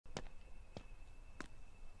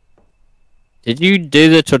Did you do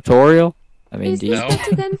the tutorial? I mean, Is do you... this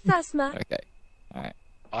better than Phasma? Okay. Alright.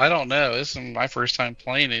 I don't know. This is my first time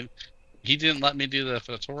playing it. He didn't let me do the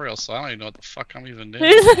tutorial, so I don't even know what the fuck I'm even doing.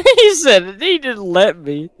 He said he didn't let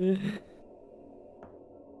me.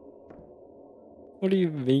 What do you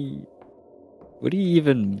mean? What do you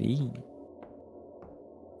even mean?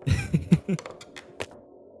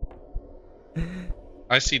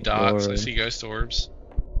 I see dots. Lord. I see ghost orbs.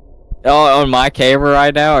 Oh, on my camera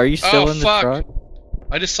right now? Are you still in the fuck. truck?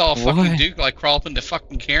 I just saw a fucking What? Duke like crawl up in the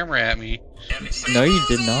fucking camera at me. No, you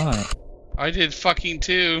did not. I did fucking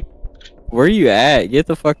too. Where you at? Get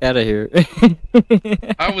the fuck out of here.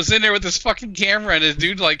 I was in there with this fucking camera and this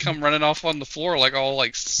dude like come running off on the floor like all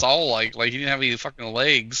like Saul like he didn't have any fucking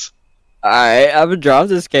legs. Alright, I'm gonna drop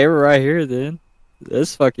this camera right here then.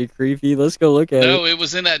 That's fucking creepy. Let's go look at it. No, it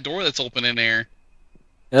was in that door that's open in there.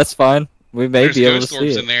 That's fine. We may There's be able to ghost see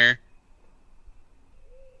orbs it. in there.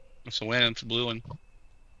 It's a win. It's a blue one.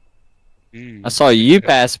 I saw you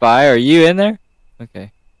pass by. Are you in there?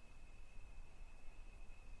 Okay.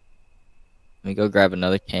 Let me go grab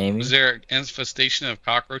another cami. Was there an infestation of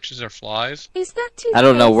cockroaches or flies? Is that too I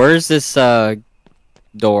don't know. close? Where's this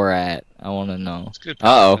door at? I want to know. It's good.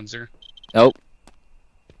 Uh-oh. Sensor. Nope.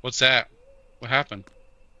 What's that? What happened?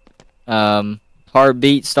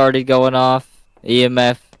 Heartbeat started going off.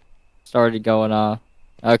 EMF started going off.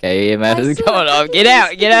 Okay, EMF is going off. Get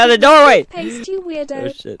out! Get out of the doorway! Paste, you Oh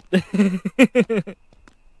weirdo. shit.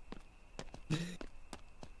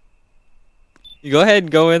 You go ahead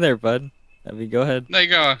and go in there, bud. I mean, go ahead. There you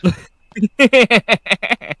go.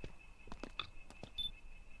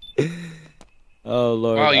 Oh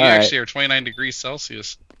lord. Wow, you All actually right. are 29 degrees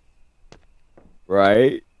Celsius.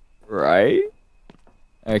 Right. Right.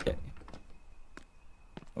 Okay.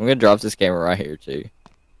 I'm gonna drop this camera right here too.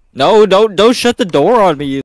 No, don't shut the door on me, you